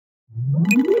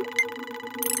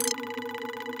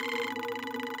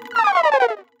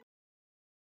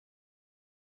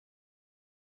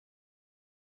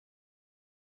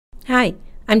Hi,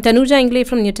 I'm Tanuja Ingle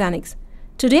from Nutanix.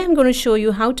 Today I'm going to show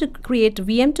you how to create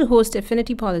VM to host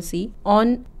Affinity Policy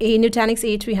on a Nutanix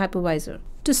AHV Hypervisor.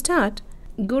 To start,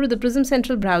 go to the Prism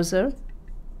Central browser.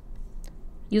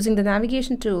 Using the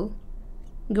navigation tool,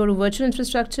 go to Virtual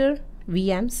Infrastructure,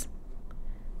 VMs.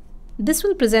 This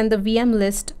will present the VM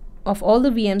list of all the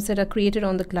VMs that are created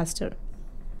on the cluster.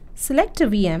 Select a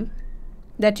VM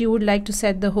that you would like to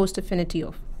set the host affinity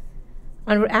of.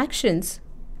 Under Actions,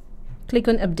 click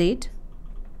on Update.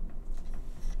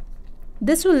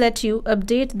 This will let you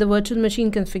update the virtual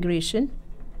machine configuration.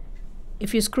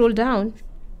 If you scroll down,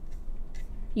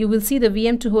 you will see the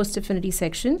VM to host affinity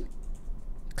section.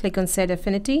 Click on Set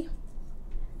Affinity.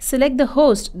 Select the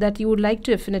host that you would like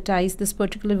to affinitize this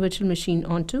particular virtual machine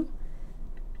onto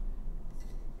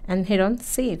and hit on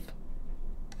Save.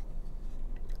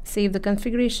 Save the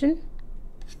configuration.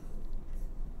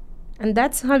 And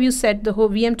that's how you set the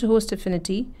VM to host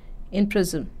affinity in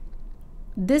Prism.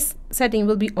 This setting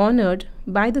will be honored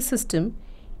by the system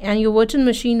and your virtual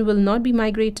machine will not be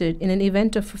migrated in an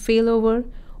event of a failover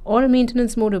or a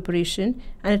maintenance mode operation,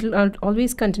 and it will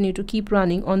always continue to keep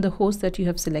running on the host that you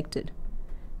have selected.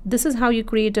 This is how you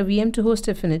create a VM to host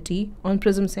affinity on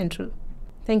Prism Central.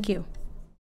 Thank you.